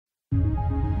Hello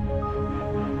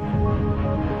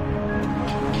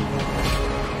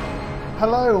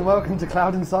and welcome to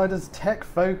Cloud Insider's Tech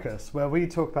Focus, where we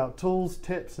talk about tools,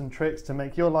 tips and tricks to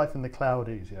make your life in the cloud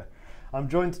easier. I'm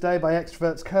joined today by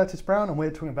Xtravirt's Curtis Brown, and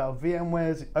we're talking about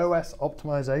VMware's OS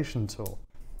Optimization Tool.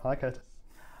 Hi Curtis.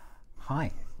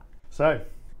 Hi. So,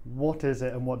 what is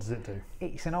it and what does it do?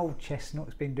 It's an old chestnut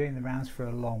that's been doing the rounds for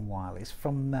a long while. It's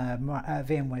from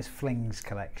VMware's Flings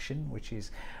collection, which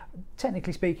is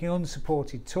technically speaking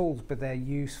unsupported tools, but they're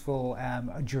useful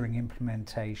during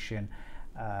implementation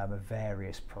of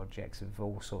various projects of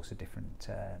all sorts of different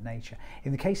nature.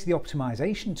 In the case of the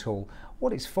optimization tool,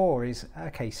 what it's for is,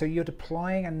 okay, so you're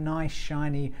deploying a nice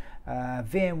shiny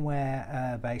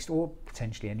VMware based, or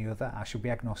potentially any other, I should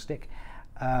be agnostic,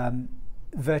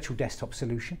 virtual desktop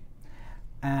solution,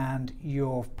 and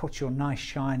you've put your nice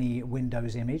shiny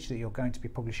Windows image that you're going to be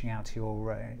publishing out to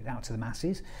your out to the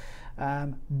masses,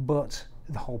 but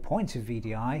the whole point of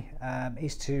VDI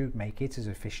is to make it as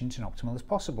efficient and optimal as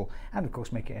possible, and of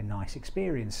course make it a nice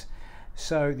experience.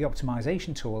 So the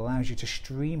optimization tool allows you to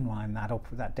streamline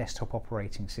that desktop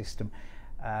operating system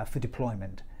for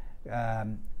deployment.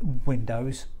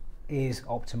 Windows is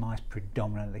optimized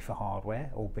predominantly for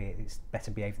hardware, albeit it's better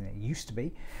behaved than it used to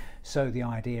be. So the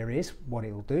idea is, what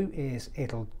it'll do is,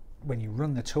 when you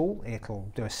run the tool, it'll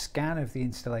do a scan of the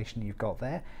installation you've got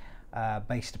there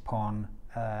based upon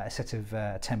a set of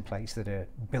templates that are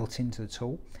built into the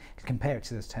tool. Compare it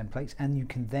to those templates, and you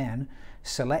can then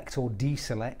select or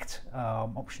deselect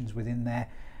options within there,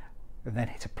 and then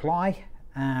hit apply,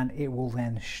 and it will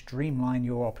then streamline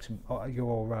your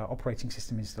operating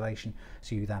system installation,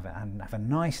 so you have a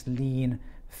nice, lean,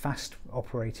 fast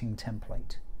operating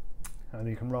template. And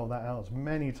you can roll that out as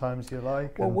many times as you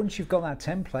like. Well, once you've got that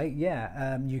template,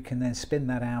 yeah, you can then spin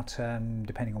that out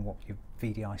depending on what your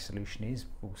VDI solution is.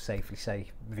 We'll safely say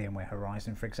VMware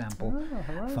Horizon, for example. Oh,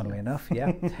 Horizon. Funnily enough,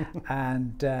 yeah.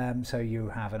 And so you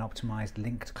have an optimized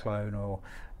linked clone or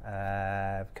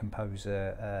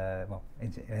composer, well,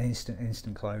 an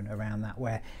instant clone around that,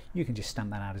 where you can just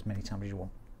stamp that out as many times as you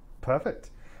want.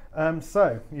 Perfect.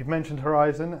 So you've mentioned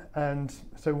Horizon, and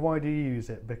so why do you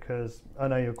use it? Because I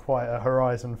know you're quite a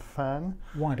Horizon fan.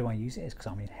 Why do I use it? It's because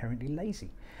I'm inherently lazy.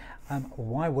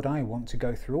 Why would I want to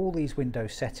go through all these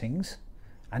Windows settings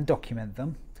and document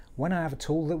them when I have a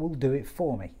tool that will do it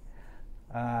for me?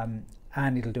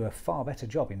 And it'll do a far better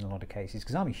job in a lot of cases,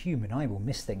 because I'm a human, I will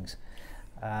miss things.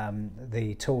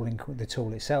 The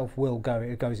tool itself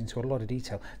goes into a lot of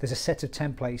detail. There's a set of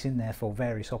templates in there for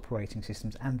various operating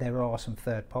systems, and there are some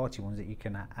third-party ones that you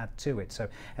can add to it. So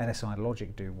LSI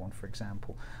Logic do one, for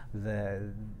example.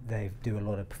 They do a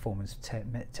lot of performance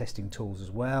testing tools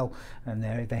as well, and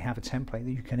they have a template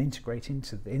that you can integrate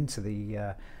into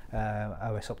the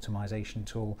OS optimization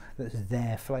tool. That's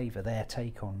their flavour, their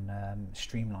take on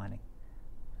streamlining.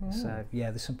 So yeah,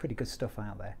 there's some pretty good stuff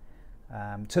out there.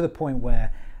 To the point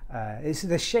where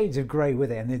there's shades of grey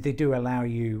with it, and they do allow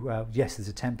you, yes, there's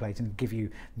a template and give you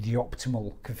the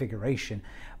optimal configuration,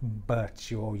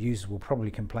 but your users will probably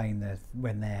complain that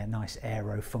when their nice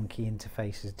aero funky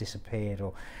interface has disappeared,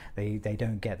 or they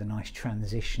don't get the nice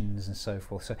transitions and so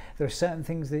forth. So there are certain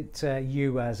things that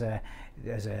you as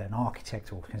an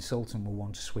architect or consultant will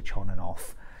want to switch on and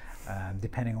off,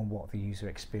 depending on what the user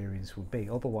experience would be.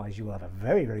 Otherwise you will have a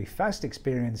very, very fast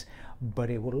experience, but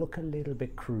it will look a little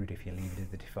bit crude if you leave it at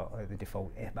the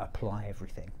default apply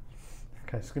everything.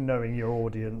 Okay, so knowing your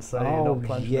audience, so you're not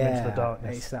plunging them into the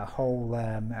darkness. It's that whole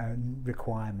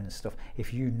requirement stuff.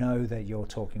 If you know that you're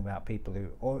talking about people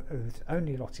whose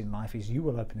only lot in life is you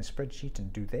will open a spreadsheet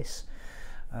and do this,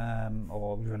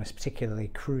 or you're on a particularly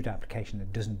crude application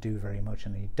that doesn't do very much,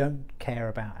 and you don't care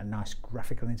about a nice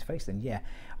graphical interface, then yeah,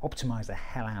 optimize the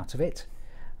hell out of it.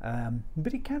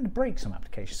 But it can break some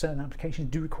applications. Certain applications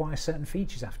do require certain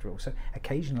features after all. So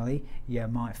occasionally you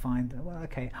might find, well,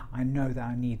 okay, I know that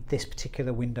I need this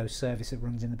particular Windows service that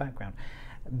runs in the background.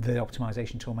 The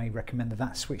optimization tool may recommend that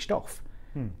that's switched off.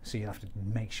 So you have to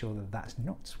make sure that that's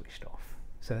not switched off.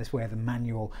 So that's where the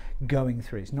manual going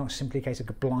through, it's not simply a case of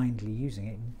blindly using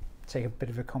it. Take a bit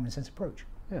of a common sense approach.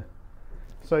 Yeah.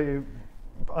 So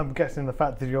I'm guessing the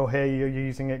fact that you're here, you're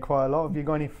using it quite a lot. Have you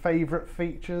got any favourite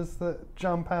features that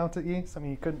jump out at you?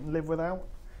 Something you couldn't live without?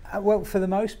 Well, for the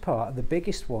most part, the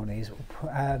biggest one is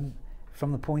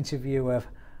from the point of view of,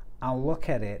 I'll look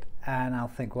at it and I'll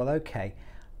think, well, okay,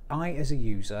 I as a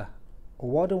user,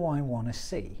 what do I want to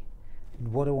see?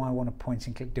 What do I want to point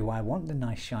and click? Do I want the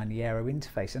nice shiny aero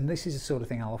interface? And this is the sort of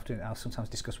thing I'll sometimes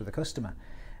discuss with a customer.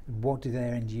 What do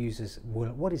their end users?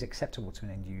 What is acceptable to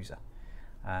an end user?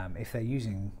 If they're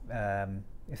using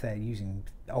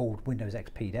old Windows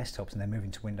XP desktops and they're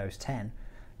moving to Windows 10,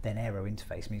 then aero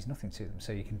interface means nothing to them.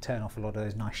 So you can turn off a lot of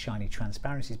those nice shiny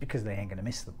transparencies because they ain't going to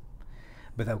miss them,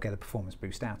 but they'll get a performance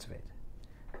boost out of it.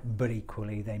 But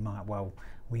equally, they might, well,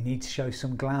 we need to show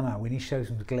some glamour, we need to show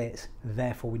some glitz,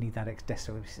 therefore we need that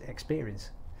desktop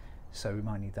experience. So we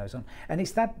might need those on. And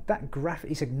it's that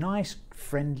graphic, it's a nice,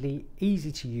 friendly,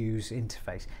 easy to use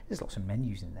interface. There's lots of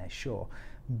menus in there, sure,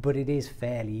 but it is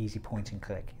fairly easy point and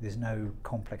click. There's no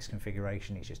complex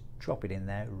configuration, it's just drop it in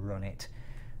there, run it,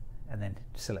 and then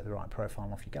select the right profile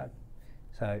and off you go.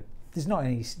 So there's not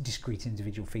any discrete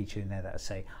individual feature in there that I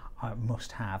say I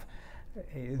must have.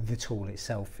 The tool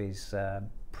itself is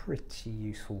pretty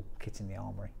useful kit in the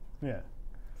armoury. Yeah.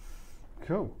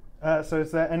 Cool. So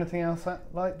is there anything else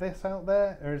like this out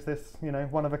there, or is this, you know,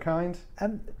 one of a kind?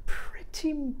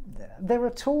 There are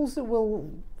tools that will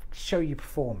show you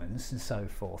performance and so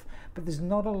forth, but there's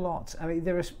not a lot. I mean,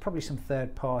 there is probably some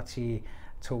third-party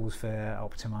tools for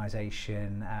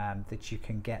optimization that you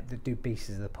can get that do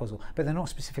pieces of the puzzle, but they're not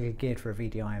specifically geared for a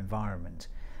VDI environment.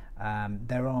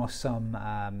 There are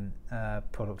some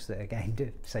products that again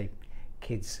do, say,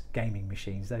 kids gaming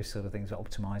machines, those sort of things,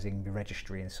 optimizing the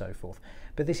registry and so forth,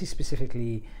 but this is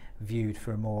specifically viewed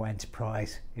for a more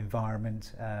enterprise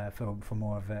environment, for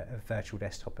more of a virtual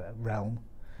desktop realm.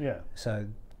 Yeah. So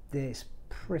it's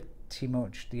pretty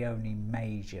much the only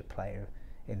major player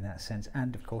in that sense,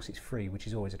 and of course it's free, which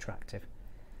is always attractive.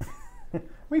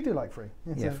 We do like free.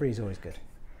 Yeah, free is always good.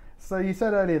 So you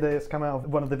said earlier that it's come out of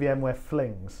one of the VMware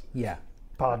flings. Yeah.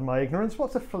 Pardon my ignorance,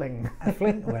 what's a fling? A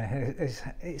fling, well,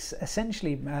 it's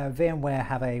essentially VMware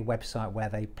have a website where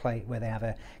they have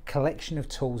a collection of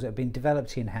tools that have been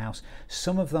developed in-house.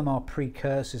 Some of them are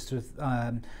precursors to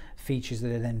features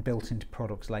that are then built into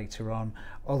products later on.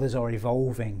 Others are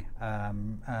evolving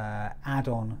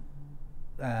add-on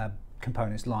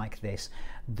components like this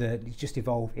that just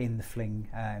evolve in the Fling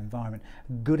environment.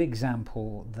 Good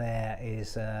example there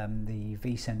is the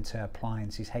vCenter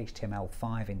appliances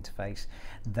HTML5 interface.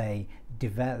 They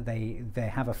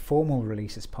have a formal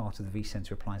release as part of the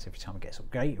vCenter appliance every time it gets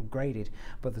upgraded,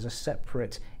 but there's a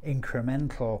separate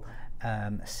incremental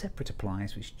separate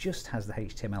appliance which just has the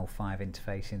HTML5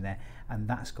 interface in there, and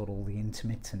that's got all the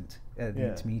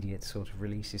intermediate sort of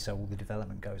releases, so all the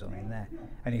development goes on in there,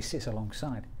 and it sits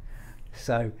alongside.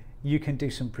 So you can do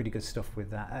some pretty good stuff with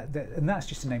that, and that's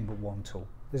just to name but one tool.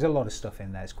 There's a lot of stuff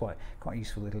in there. It's quite a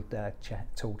useful little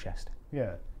tool chest.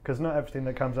 Yeah, because not everything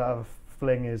that comes out of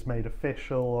Fling is made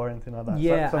official or anything like that.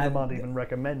 Yeah, some of them aren't even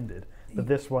recommended, but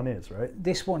this one is, right?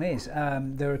 This one is.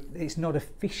 It's not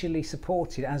officially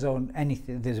supported as on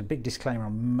anything. There's a big disclaimer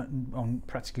on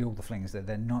practically all the Flings that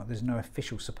there's no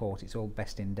official support. It's all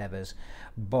best endeavours,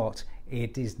 but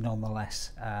it is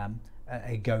nonetheless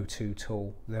a go-to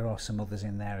tool. There are some others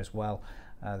in there as well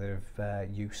that have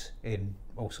use in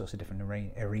all sorts of different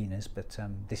arenas, but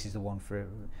this is the one for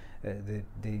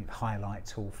the highlight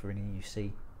tool for an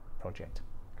EUC project.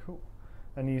 Cool.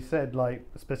 And you said like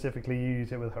specifically you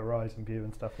use it with Horizon View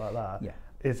and stuff like that. Yeah.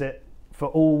 Is it for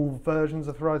all versions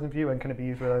of Horizon View, and can it be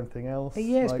used with anything else?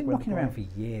 Yeah, it's been knocking around for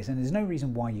years, and there's no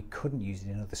reason why you couldn't use it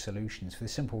in other solutions, for the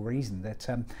simple reason that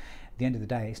at the end of the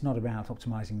day, it's not about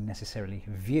optimizing necessarily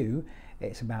View,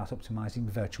 it's about optimizing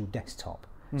virtual desktop.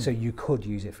 So you could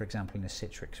use it, for example, in a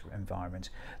Citrix environment.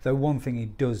 Though one thing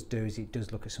it does do is it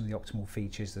does look at some of the optimal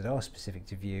features that are specific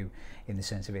to View, in the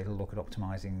sense of it'll look at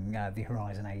optimizing the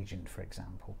Horizon agent, for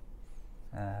example,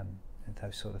 and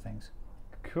those sort of things.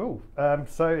 Cool.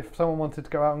 So if someone wanted to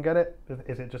go out and get it,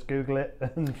 is it just Google it?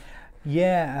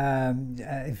 Yeah,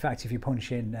 in fact, if you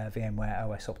punch in VMware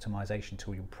OS Optimization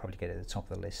Tool, you'll probably get it at the top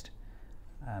of the list,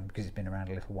 because it's been around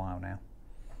a little while now.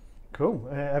 Cool.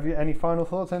 Have you any final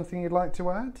thoughts? Anything you'd like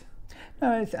to add?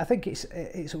 No, I think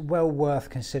it's well worth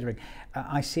considering.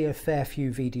 I see a fair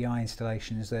few VDI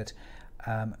installations that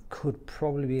could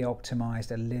probably be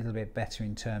optimized a little bit better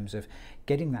in terms of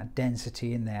getting that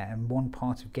density in there, and one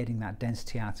part of getting that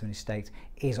density out of an estate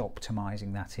is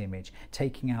optimizing that image,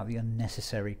 taking out the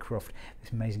unnecessary cruft.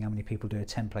 It's amazing how many people do a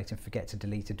template and forget to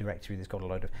delete a directory that's got a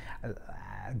load of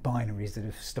binaries that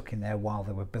have stuck in there while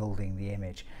they were building the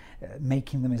image.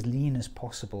 Making them as lean as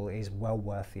possible is well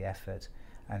worth the effort,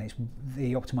 and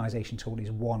the optimization tool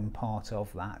is one part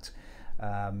of that.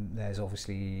 There's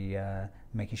obviously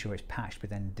making sure it's patched, but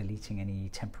then deleting any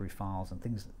temporary files and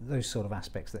things, those sort of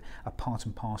aspects that are part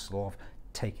and parcel of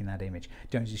taking that image.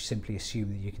 Don't just simply assume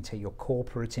that you can take your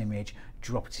corporate image,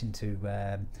 drop it into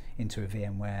a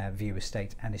VMware View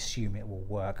estate and assume it will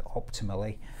work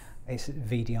optimally.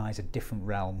 VDI is a different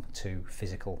realm to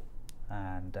physical,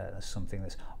 and something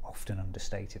that's often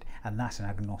understated, and that's an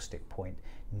agnostic point,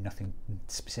 nothing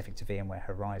specific to VMware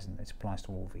Horizon. It applies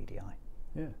to all VDI.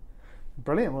 Yeah.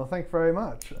 Brilliant. Well, thank you very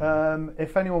much.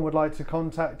 If anyone would like to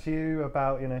contact you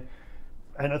about,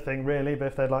 anything really, but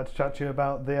if they'd like to chat to you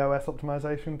about the OS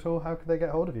optimization tool, how could they get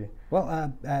hold of you?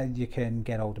 Well, you can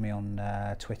get hold of me on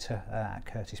Twitter at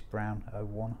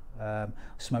CurtisBrown01.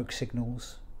 Smoke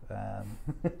signals.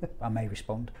 I may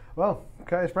respond. Well,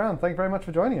 Curtis Brown, thank you very much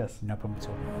for joining us. No problem at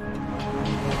all.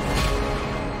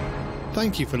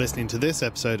 Thank you for listening to this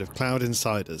episode of Cloud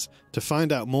Insiders. To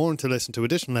find out more and to listen to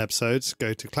additional episodes,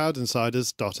 go to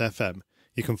cloudinsiders.fm.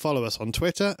 You can follow us on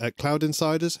Twitter at Cloud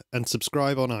Insiders and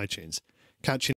subscribe on iTunes. Catch you